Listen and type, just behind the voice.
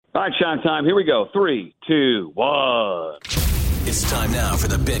All right, Shine Time. Here we go. 3, 2, 1. It's time now for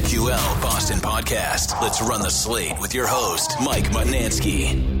the BetQL Boston Podcast. Let's run the slate with your host, Mike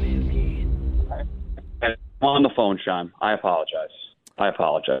Mutnansky. I'm on the phone, Sean. I apologize.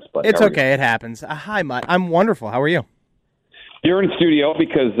 But it's okay. It happens. Hi, Mike. I'm wonderful. How are you? You're in studio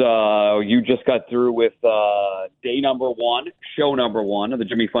because you just got through with day number 1, show number 1 of the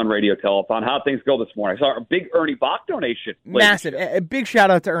Jimmy Fun Radio Telethon. How'd things go this morning? I saw a big Ernie Bach donation. Massive. A big shout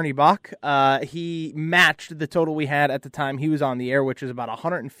out to Ernie Bach. He matched the total we had at the time he was on the air, which is about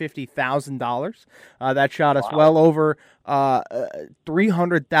 $150,000. That shot us well over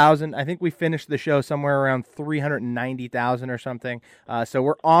 300,000. I think we finished the show somewhere around 390,000 or something. So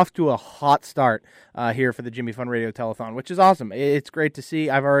we're off to a hot start here for the Jimmy Fun Radio Telethon, which is awesome. It's great to see.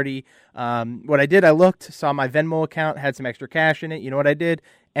 I've already what I did, I looked, saw my Venmo account, had some extra cash in it. You know what I did?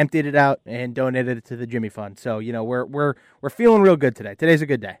 Emptied it out and donated it to the Jimmy Fund. So we're feeling real good today. Today's a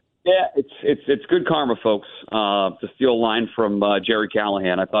good day. Yeah, it's good karma, folks. To steal a line from Jerry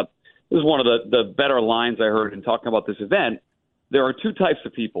Callahan, I thought this is one of the better lines I heard in talking about this event. There are two types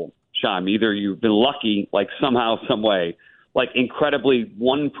of people, Sean. Either you've been lucky, like somehow, some way, like incredibly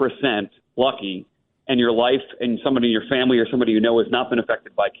 1% lucky, and your life and somebody in your family or somebody you know has not been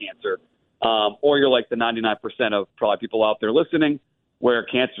affected by cancer, or you're like the 99% of probably people out there listening where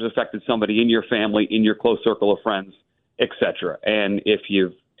cancer has affected somebody in your family, in your close circle of friends, etc. And if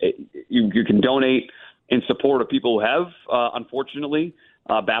you can donate in support of people who have, unfortunately,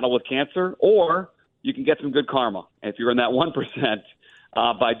 battle with cancer, or you can get some good karma if you're in that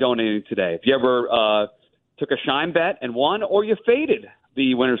 1% by donating today. If you ever took a shine bet and won, or you faded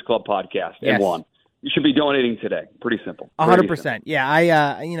the Winners Club podcast and won, you should be donating today. Pretty simple. 100%. Yeah,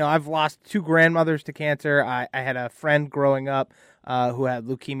 I've lost 2 grandmothers to cancer. I had a friend growing up who had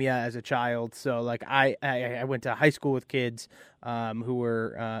leukemia as a child. So like I went to high school with kids who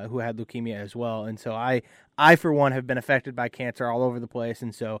had leukemia as well, and so I for one have been affected by cancer all over the place,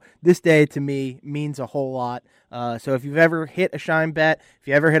 and so this day to me means a whole lot. So if you've ever hit a shine bet, if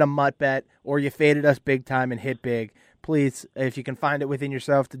you ever hit a mutt bet, or you faded us big time and hit big, please, if you can find it within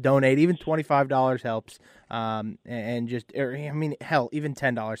yourself to donate, even $25 helps. And just, hell, even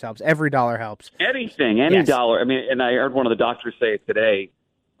 $10 helps. Every dollar helps. Any dollar. I mean, and I heard one of the doctors say it today,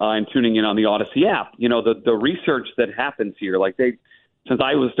 and tuning in on the Odyssey app. You know, the research that happens here, like since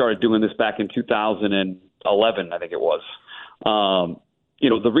I started doing this back in 2011, I think it was.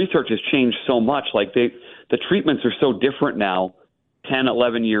 The research has changed so much. Like the treatments are so different now, 10,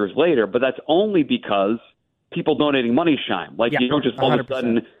 11 years later. But that's only because people donating money shine. Like, you don't just all 100%. Of a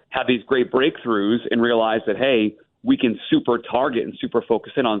sudden have these great breakthroughs and realize that, hey, we can super target and super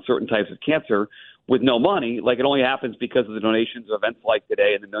focus in on certain types of cancer with no money. Like, it only happens because of the donations of events like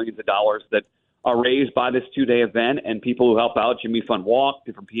today and the millions of dollars that are raised by this 2-day event and people who help out, Jimmy Fun Walk,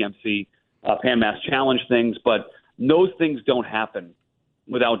 different PMC, Pan Mass Challenge things. But those things don't happen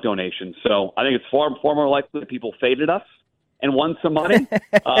without donations. So I think it's far more likely that people faded us and won some money,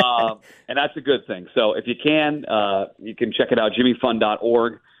 and that's a good thing. So if you can check it out,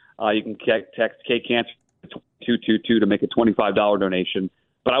 jimmyfund.org. You can text KCancer 222 to make a $25 donation.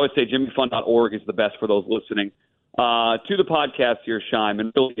 But I would say jimmyfund.org is the best for those listening to the podcast here, Shime,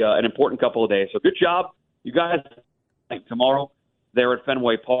 and really an important couple of days. So good job, you guys. Tomorrow there at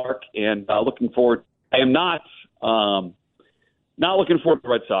Fenway Park, and looking forward. I am not looking forward to the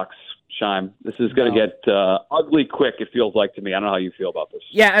Red Sox. Shime. This is going to get ugly quick, it feels like to me. I don't know how you feel about this.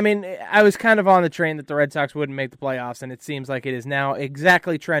 Yeah, I mean, I was kind of on the train that the Red Sox wouldn't make the playoffs, and it seems like it is now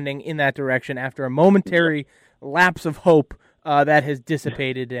exactly trending in that direction after a momentary lapse of hope that has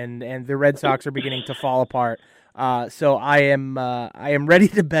dissipated, and the Red Sox are beginning to fall apart. So I am ready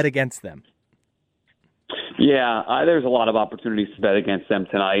to bet against them. Yeah, there's a lot of opportunities to bet against them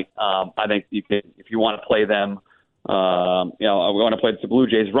tonight. I think you can, if you want to play them. We want to play the Blue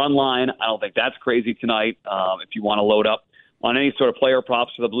Jays run line. I don't think that's crazy tonight. If you want to load up on any sort of player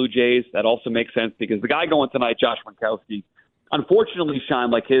props for the Blue Jays, that also makes sense because the guy going tonight, Josh Winkowski, unfortunately,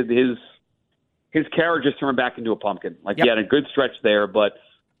 Sean, like his carriage just turned back into a pumpkin. Like He had a good stretch there, but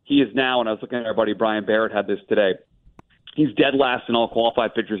he is now, and I was looking at our buddy Brian Barrett had this today, he's dead last in all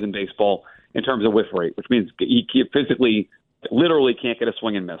qualified pitchers in baseball in terms of whiff rate, which means he physically, literally can't get a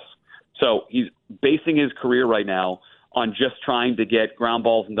swing and miss. So he's basing his career right now on just trying to get ground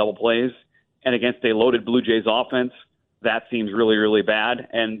balls and double plays. And against a loaded Blue Jays offense, that seems really, really bad.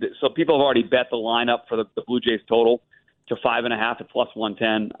 And so people have already bet the lineup for the Blue Jays total to 5.5 at plus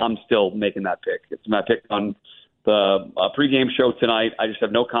 110. I'm still making that pick. It's my pick on the pregame show tonight. I just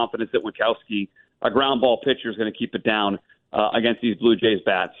have no confidence that Winkowski, a ground ball pitcher, is going to keep it down against these Blue Jays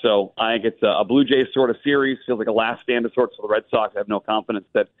bats. So I think it's a Blue Jays sort of series. Feels like a last stand of sorts for the Red Sox. I have no confidence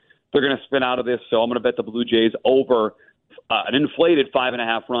that they're going to spin out of this. So I'm going to bet the Blue Jays over an inflated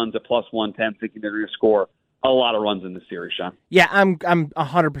 5.5 runs at plus 110, thinking they're going to score a lot of runs in the series, Sean. Yeah, I'm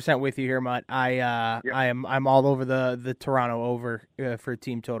 100% with you here, Mutt. I'm all over the Toronto over for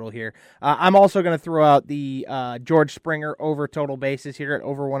team total here. I'm also going to throw out the George Springer over total bases here at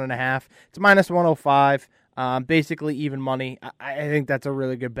over 1.5. It's minus 105. Basically even money. I think that's a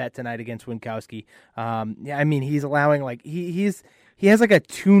really good bet tonight against Winkowski. Yeah, I mean he's allowing like he has like a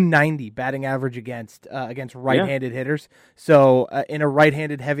 290 batting average against right-handed hitters. So in a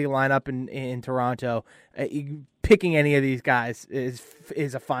right-handed heavy lineup in Toronto, picking any of these guys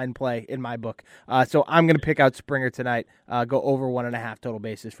is a fine play in my book. So I'm going to pick out Springer tonight. Go over 1.5 total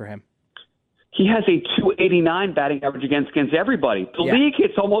bases for him. He has a 289 batting average against everybody. The league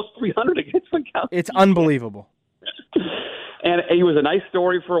hits almost 300 against Winkowski. It's unbelievable. And he was a nice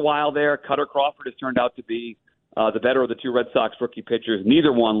story for a while there. Cutter Crawford has turned out to be the better of the two Red Sox rookie pitchers.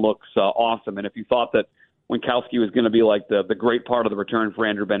 Neither one looks awesome. And if you thought that Winkowski was going to be like the great part of the return for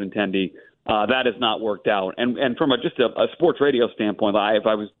Andrew Benintendi, that has not worked out. And from just a sports radio standpoint, if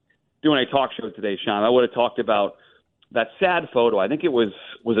I was doing a talk show today, Sean, I would have talked about that sad photo. I think it was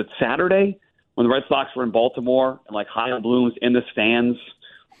it Saturday when the Red Sox were in Baltimore and like Chaim Bloom's in the stands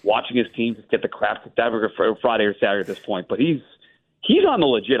watching his team just get the crap kicked out of him, Friday or Saturday at this point. But he's on the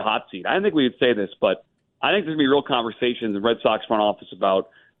legit hot seat. I didn't think we would say this, but I think there's going to be real conversations in the Red Sox front office about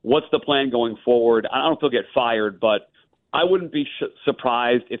what's the plan going forward. I don't know if he'll get fired, but I wouldn't be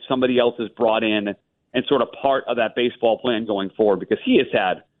surprised if somebody else is brought in and sort of part of that baseball plan going forward, because he has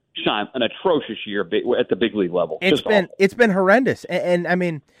had, Sean, an atrocious year at the big league level. It's been horrendous. And I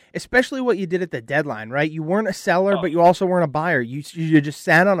mean, especially what you did at the deadline, right? You weren't a seller, but you also weren't a buyer. You just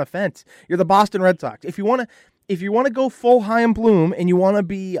sat on a fence. You're the Boston Red Sox. If you want to go full Chaim Bloom and you want to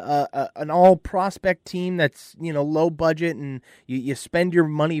be an all prospect team that's, low budget and you spend your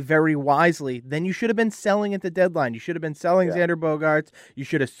money very wisely, then you should have been selling at the deadline. You should have been selling Xander Bogaerts. You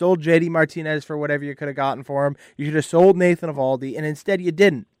should have sold JD Martinez for whatever you could have gotten for him. You should have sold Nathan Eovaldi, and instead you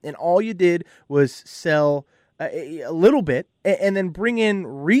didn't. And all you did was sell a little bit and then bring in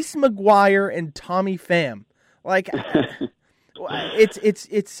Reese McGuire and Tommy Pham. Like,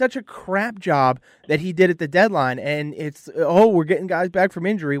 it's such a crap job that he did at the deadline, and we're getting guys back from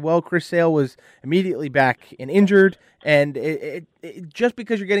injury. Well, Chris Sale was immediately back and injured, and just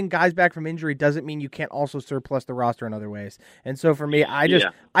because you're getting guys back from injury doesn't mean you can't also surplus the roster in other ways. And so for me, I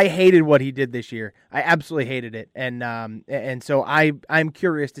hated what he did this year. I absolutely hated it, and so I'm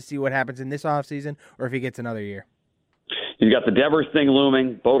curious to see what happens in this offseason or if he gets another year. You got the Devers thing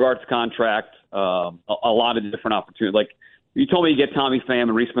looming, Bogart's contract, a lot of different opportunities. Like, you told me you get Tommy Pham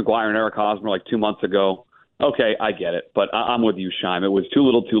and Reese McGuire and Eric Hosmer like 2 months ago. Okay, I get it. But I'm with you, Shime. It was too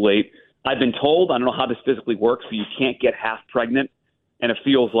little too late. I've been told, I don't know how this physically works, but you can't get half pregnant. And it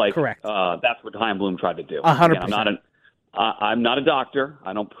feels like correct. That's what Chaim Bloom tried to do. 100%. I'm not a doctor.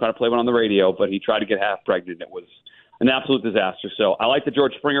 I don't try to play one on the radio, but he tried to get half pregnant. It was an absolute disaster. So I like the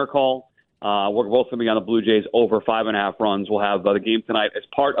George Springer call. We're both going to be on the Blue Jays over 5.5 runs. We'll have the game tonight as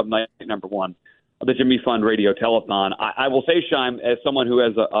part of night number one of the Jimmy Fund Radio Telethon. I will say, Shime, as someone who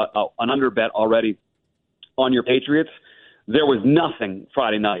has an under bet already on your Patriots, there was nothing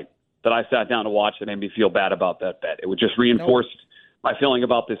Friday night that I sat down to watch that made me feel bad about that bet. It was just reinforced my feeling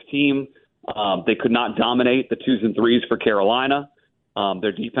about this team. They could not dominate the 2s and 3s for Carolina.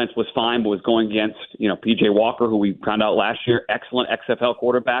 Their defense was fine, but was going against, P.J. Walker, who we found out last year, excellent XFL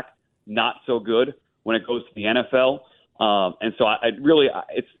quarterback, not so good when it goes to the NFL. And so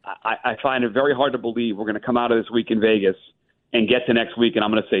I find it very hard to believe we're going to come out of this week in Vegas and get to next week, and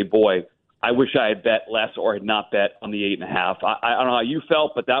I'm going to say, boy, I wish I had bet less or had not bet on the 8.5. I don't know how you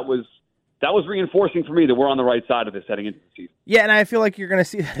felt, but that was reinforcing for me that we're on the right side of this heading into the season. Yeah, and I feel like you're going to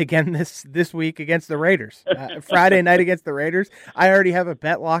see that again this week against the Raiders. Friday night against the Raiders. I already have a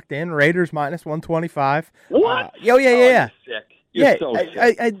bet locked in. Raiders minus 125. What? Yeah. Sick. You're so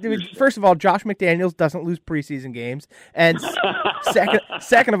first of all, Josh McDaniels doesn't lose preseason games, and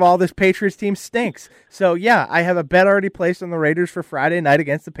second of all, this Patriots team stinks. So yeah, I have a bet already placed on the Raiders for Friday night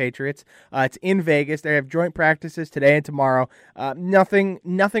against the Patriots. It's in Vegas. They have joint practices today and tomorrow. Nothing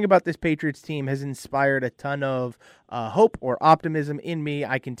about this Patriots team has inspired a ton of hope or optimism in me.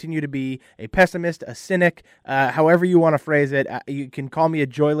 I continue to be a pessimist, a cynic, however you want to phrase it. You can call me a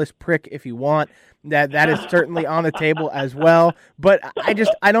joyless prick if you want. That is certainly on the table as well. But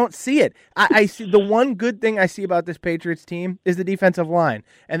I don't see it. I see the one good thing I see about this Patriots team is the defensive line.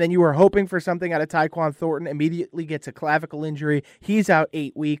 And then you were hoping for something out of Tyquan Thornton, immediately gets a clavicle injury. He's out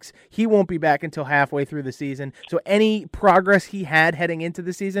 8 weeks. He won't be back until halfway through the season. So any progress he had heading into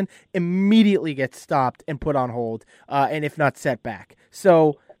the season immediately gets stopped and put on hold, and if not set back.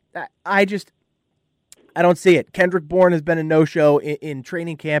 So I don't see it. Kendrick Bourne has been a no-show in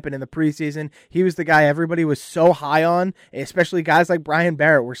training camp and in the preseason. He was the guy everybody was so high on, especially guys like Brian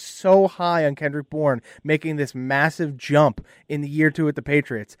Barrett were so high on Kendrick Bourne making this massive jump in the year 2 at the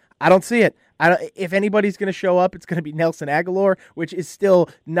Patriots. I don't see it. If anybody's going to show up, it's going to be Nelson Aguilar, which is still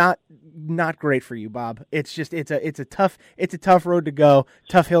not great for you, Bob. It's a tough road to go,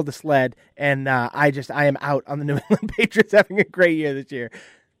 tough hill to sled, and I am out on the New England Patriots having a great year this year.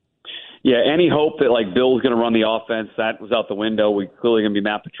 Yeah, any hope that like Bill's going to run the offense, that was out the window. We're clearly going to be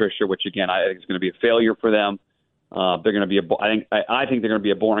Matt Patricia, which again I think is going to be a failure for them. They're going to be I think they're going to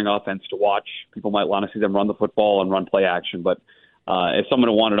be a boring offense to watch. People might want to see them run the football and run play action, but if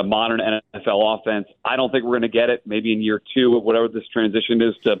someone wanted a modern NFL offense, I don't think we're going to get it. Maybe in year 2, whatever this transition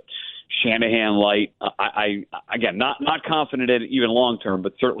is to Shanahan light. I again not confident in it even long term,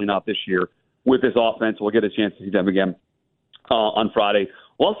 but certainly not this year with this offense. We'll get a chance to see them again on Friday.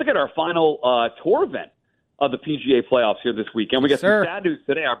 We'll also get our final tour event of the PGA playoffs here this weekend. We got some sad news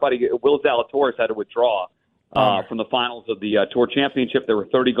today. Our buddy Will Zalatoris had to withdraw from the finals of the Tour Championship. There were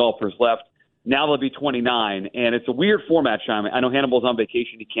 30 golfers left. Now there'll be 29, and it's a weird format, Sean. I know Hannibal's on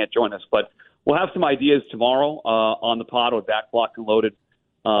vacation. He can't join us, but we'll have some ideas tomorrow on the pod with back blocked and loaded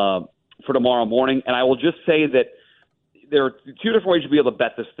for tomorrow morning. And I will just say that there are 2 different ways you'll be able to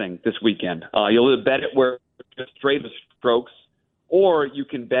bet this thing this weekend. You'll either bet it where it's just straight the strokes, or you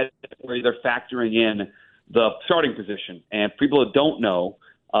can bet where they're factoring in the starting position. And people that don't know,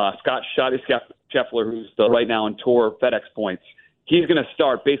 Scott Scheffler, who's right now in Tour FedEx points, he's going to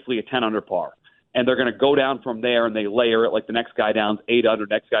start basically at 10 under par. And they're going to go down from there, and they layer it. Like the next guy down's 8 under,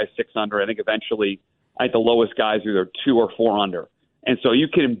 next guy's 6 under. I think eventually the lowest guys are either 2 or 4 under. And so you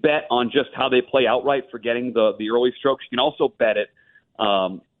can bet on just how they play outright for getting the early strokes. You can also bet it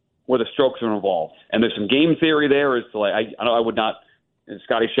where the strokes are involved. And there's some game theory there. As to like, I would not.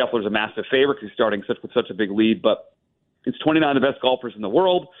 Scotty Scheffler's a massive favorite because he's starting with such a big lead, but it's 29 of the best golfers in the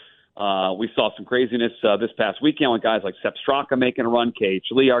world. We saw some craziness this past weekend with guys like Sepp Straka making a run. K.H.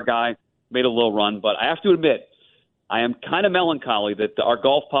 Lee, our guy, made a little run. But I have to admit, I am kind of melancholy that our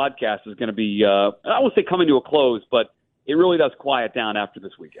golf podcast is going to be, I won't say coming to a close, but it really does quiet down after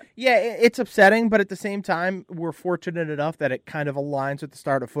this weekend. Yeah, it's upsetting, but at the same time, we're fortunate enough that it kind of aligns with the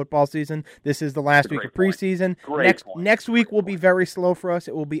start of football season. This is the last week of preseason. Next week will be very slow for us.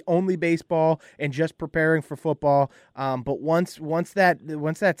 It will be only baseball and just preparing for football. But once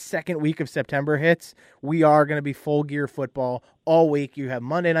that second week of September hits, we are going to be full gear football all week. You have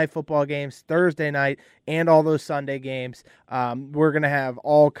Monday night football games, Thursday night, and all those Sunday games. We're going to have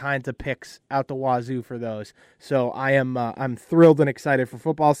all kinds of picks out the wazoo for those. So I'm thrilled and excited for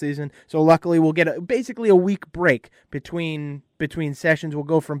football season. So luckily we'll get basically a week break between sessions. We'll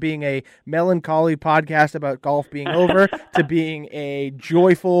go from being a melancholy podcast about golf being over to being a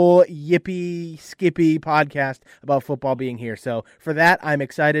joyful, yippee, skippy podcast about football being here. So for that, I'm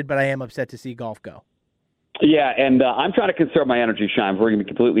excited, but I am upset to see golf go. Yeah, and I'm trying to conserve my energy, Shine. We're going to be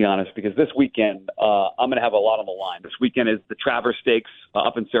completely honest, because this weekend I'm going to have a lot on the line. This weekend is the Travers Stakes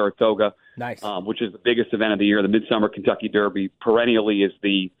up in Saratoga, nice, which is the biggest event of the year. The Midsummer Kentucky Derby perennially is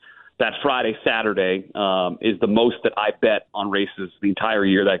that Friday, Saturday is the most that I bet on races the entire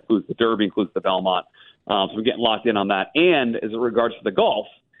year. That includes the Derby, includes the Belmont. So we're getting locked in on that. And as it regards to the golf,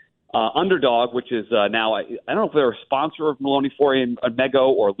 Underdog, which is now, I don't know if they're a sponsor of Maloney Foray and Mego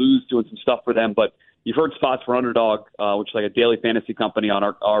or Lou's doing some stuff for them, but you've heard spots for Underdog, which is like a daily fantasy company on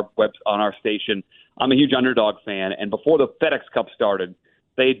our station. I'm a huge Underdog fan, and before the FedEx Cup started,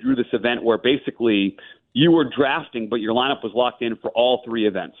 they drew this event where basically you were drafting, but your lineup was locked in for all 3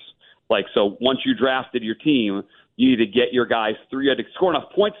 events. Like, so once you drafted your team, you need to get your guys through. You had to score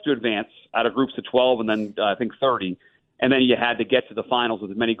enough points to advance out of groups of 12 and then I think 30. And then you had to get to the finals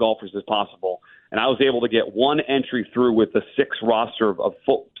with as many golfers as possible. And I was able to get one entry through with the 6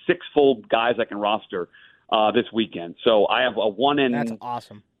 full guys I can roster this weekend. So I have a That's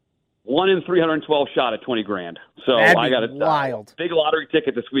awesome. 1 in 312 shot at $20,000. So I got a big lottery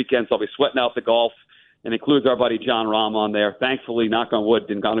ticket this weekend. So I'll be sweating out the golf, and includes our buddy John Rahm on there. Thankfully, knock on wood,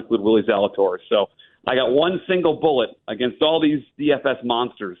 didn't include Willie Zalatoris. So I got one single bullet against all these DFS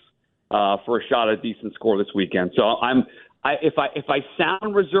monsters for a shot at a decent score this weekend. So if I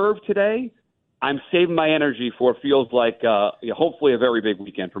sound reserved today, I'm saving my energy for what feels like hopefully a very big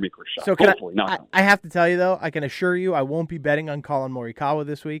weekend for me, Chris. So I have to tell you, though, I can assure you I won't be betting on Colin Morikawa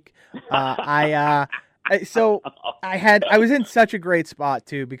this week. I was in such a great spot,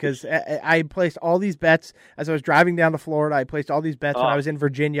 too, because I placed all these bets as I was driving down to Florida. I placed all these bets when I was in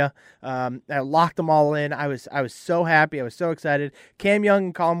Virginia. I locked them all in. I was so happy. I was so excited. Cam Young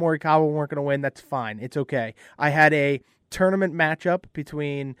and Colin Morikawa weren't going to win. That's fine. It's okay. I had a tournament matchup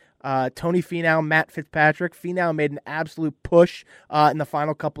between Tony Finau, Matt Fitzpatrick. Finau made an absolute push in the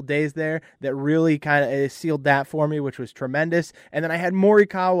final couple days there that really kind of sealed that for me, which was tremendous. And then I had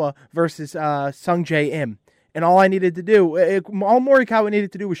Morikawa versus Sung Jae Im. And all Morikawa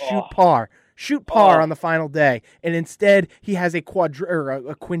needed to do was shoot par on the final day, and instead he has a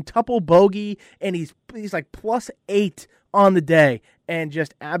quintuple bogey, and he's like +8 on the day, and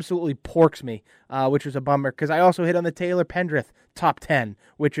just absolutely porks me, which was a bummer because I also hit on the Taylor Pendrith top 10,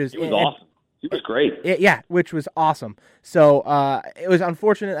 which was awesome. He was great. Which was awesome. So it was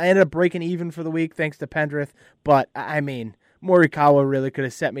unfortunate. I ended up breaking even for the week thanks to Pendrith, but I mean, Morikawa really could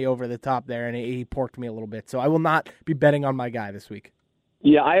have set me over the top there, and he porked me a little bit. So I will not be betting on my guy this week.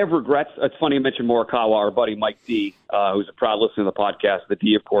 Yeah, I have regrets. It's funny you mentioned Morikawa. Our buddy Mike D, who's a proud listener to the podcast, the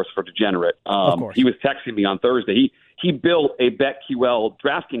D, of course, for Degenerate. Of course. He was texting me on Thursday. He built a BetQL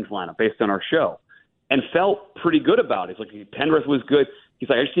DraftKings lineup based on our show and felt pretty good about it. He's like, Penrith was good. He's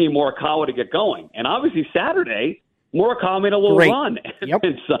like, I just need Morikawa to get going. And obviously Saturday, Morikawa made a little run. Yep.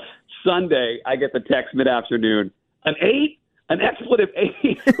 And Sunday, I get the text mid-afternoon, an expletive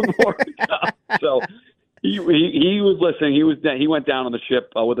 8 from Morikawa. So he was listening. He went down on the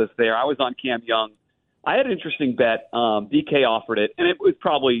ship with us there. I was on Cam Young. I had an interesting bet. DK offered it, and I was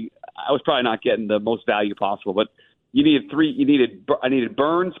probably not getting the most value possible. But you needed three. I needed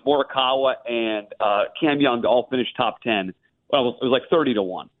Burns, Morikawa, and Cam Young to all finish top 10. Well, it was like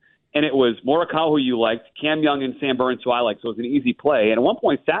 30-1, and it was Morikawa who you liked, Cam Young and Sam Burns who I liked. So it was an easy play. And at one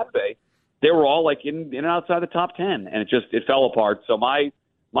point Saturday, they were all like in and outside the top 10, and it fell apart. So my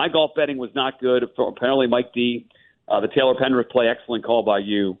golf betting was not good. Apparently, Mike D, the Taylor Pendrith play, excellent call by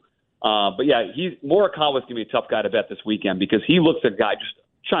you. But yeah, Morikawa's gonna be a tough guy to bet this weekend because he looks a guy just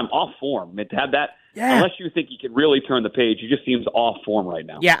off form. I mean, to have that, unless you think he can really turn the page, he just seems off form right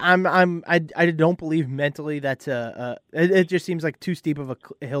now. Yeah, I don't believe mentally that's it just seems like too steep of a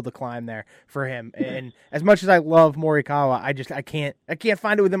hill to climb there for him. And as much as I love Morikawa, I can't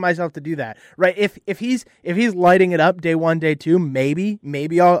find it within myself to do that. Right? If he's lighting it up day 1, day 2,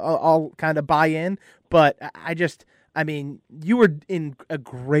 maybe I'll kind of buy in. But I mean, you were in a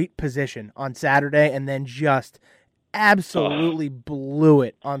great position on Saturday, and then just absolutely blew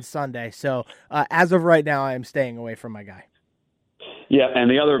it on Sunday. So as of right now, I am staying away from my guy. Yeah,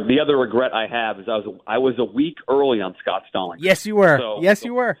 and the other regret I have is I was a week early on Scott Stallings. Yes, you were.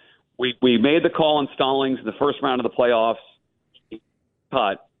 You were. We made the call on Stallings in the first round of the playoffs,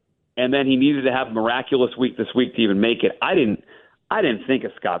 cut, and then he needed to have a miraculous week this week to even make it. I didn't think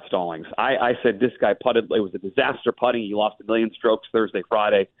of Scott Stallings. I said this guy putted. It was a disaster putting. He lost 1 million strokes Thursday,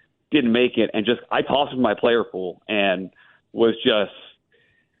 Friday. Didn't make it, and I tossed him in my player pool and was just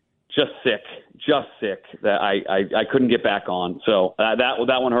sick that I couldn't get back on. So that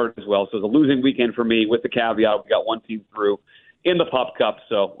one hurt as well. So it was a losing weekend for me. With the caveat, we got one team through in the Pup Cup,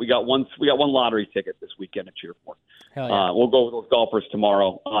 so we got one lottery ticket this weekend to cheer for. Hell yeah. We'll go with those golfers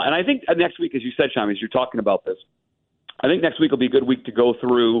tomorrow, and I think next week, as you said, Shami, as you're talking about this, I think next week will be a good week to go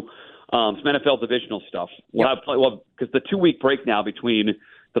through some NFL divisional stuff. Because the 2-week break now between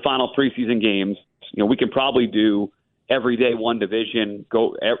the final preseason games, we can probably do every day one division,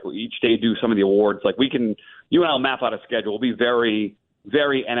 go each day do some of the awards. Like you and I'll map out a schedule. We'll be very,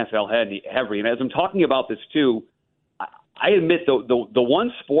 very NFL heavy. And as I'm talking about this too, I admit the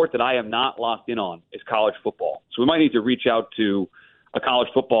one sport that I am not locked in on is college football. So we might need to reach out to a college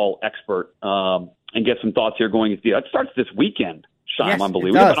football expert and get some thoughts here going into it starts this weekend. Yes,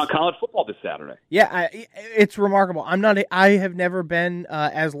 unbelievable. But on college football this Saturday. Yeah, it's remarkable. I have never been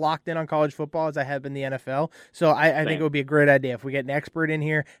as locked in on college football as I have been the NFL. So I think it would be a great idea if we get an expert in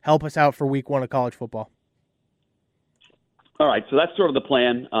here, help us out for week 1 of college football. All right, so that's sort of the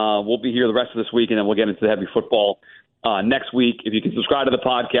plan. We'll be here the rest of this week, and then we'll get into the heavy football next week. If you can subscribe to the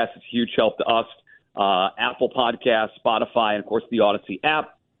podcast, it's a huge help to us. Apple Podcasts, Spotify, and, of course, the Odyssey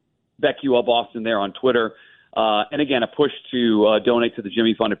app. BetQL Boston there on Twitter. And again, a push to donate to the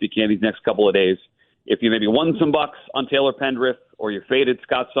Jimmy Fund if you can these next couple of days. If you maybe won some bucks on Taylor Pendrith or you faded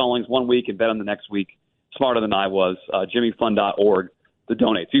Scott Stallings 1 week and bet on the next week, smarter than I was, jimmyfund.org to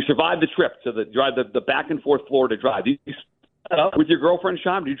donate. So you survived the trip to the back and forth Florida drive. You split up with your girlfriend,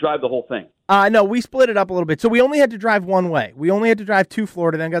 Sean? Or did you drive the whole thing? No, we split it up a little bit. So we only had to drive one way. We only had to drive to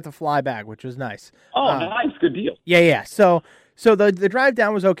Florida, then got to fly back, which was nice. Oh, nice. Good deal. Yeah. So the drive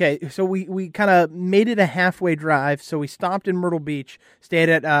down was okay. So we kind of made it a halfway drive. So we stopped in Myrtle Beach, stayed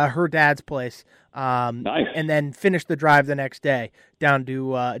at her dad's place, nice. And then finished the drive the next day down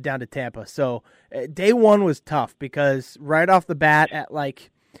to Tampa. So day 1 was tough because right off the bat at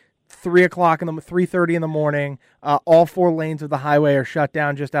like 3:30 in the morning. All 4 lanes of the highway are shut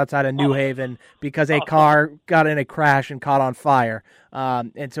down just outside of New Haven because a car got in a crash and caught on fire.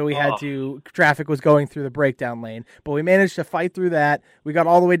 And so we had traffic was going through the breakdown lane, but we managed to fight through that. We got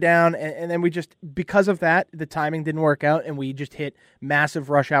all the way down, and then because of that, the timing didn't work out, and we just hit massive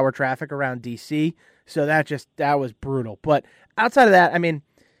rush hour traffic around DC. So that was brutal. But outside of that, I mean,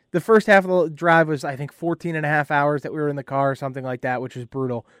 the first half of the drive was, I think, 14 and a half hours that we were in the car or something like that, which was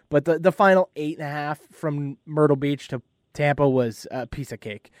brutal. But the final 8.5 from Myrtle Beach to Tampa was a piece of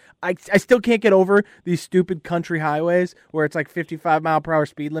cake. I still can't get over these stupid country highways where it's like 55 mile per hour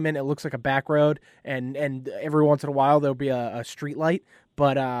speed limit. It looks like a back road, and every once in a while there'll be a street light.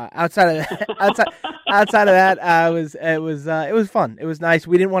 But outside of that, it was fun. It was nice.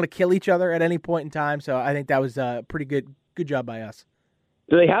 We didn't want to kill each other at any point in time, so I think that was a pretty good job by us.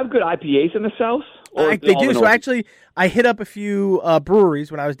 Do they have good IPAs in the South? They do. So actually, I hit up a few breweries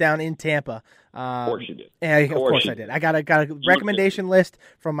when I was down in Tampa. Of course you did. Of course I did. I got a recommendation list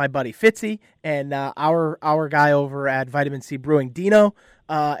from my buddy Fitzy and our guy over at Vitamin C Brewing, Dino.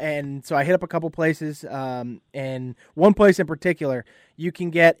 And so I hit up a couple places, and one place in particular, you can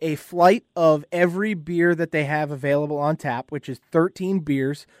get a flight of every beer that they have available on tap, which is 13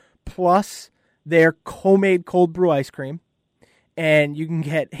 beers, plus their homemade cold brew ice cream. And you can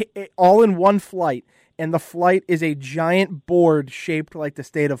get it all in one flight, and the flight is a giant board shaped like the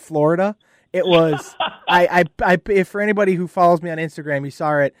state of Florida. It was, if for anybody who follows me on Instagram, you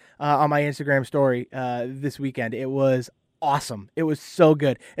saw it on my Instagram story this weekend. It was awesome. It was so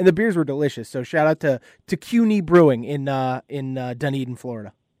good, and the beers were delicious. So shout out to CUNY Brewing in Dunedin,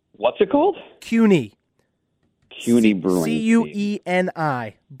 Florida. What's it called? CUNY. CUNY Brewing.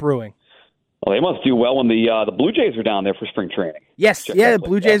 CUENI Brewing. Well, they must do well when the Blue Jays are down there for spring training. Yes, the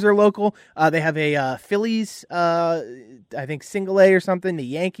Blue Jays are local. They have a Phillies, I think single A or something. The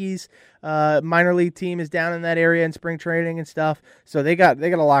Yankees minor league team is down in that area in spring training and stuff. So they got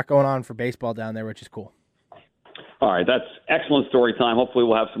a lot going on for baseball down there, which is cool. All right, that's excellent story time. Hopefully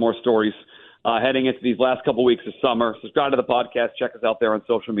we'll have some more stories heading into these last couple weeks of summer. Subscribe to the podcast. Check us out there on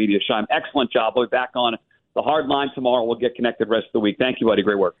social media. Shime, excellent job. We'll be back on the hard line tomorrow. We'll get connected the rest of the week. Thank you, buddy.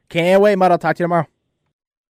 Great work. Can't wait, Mud. I'll talk to you tomorrow.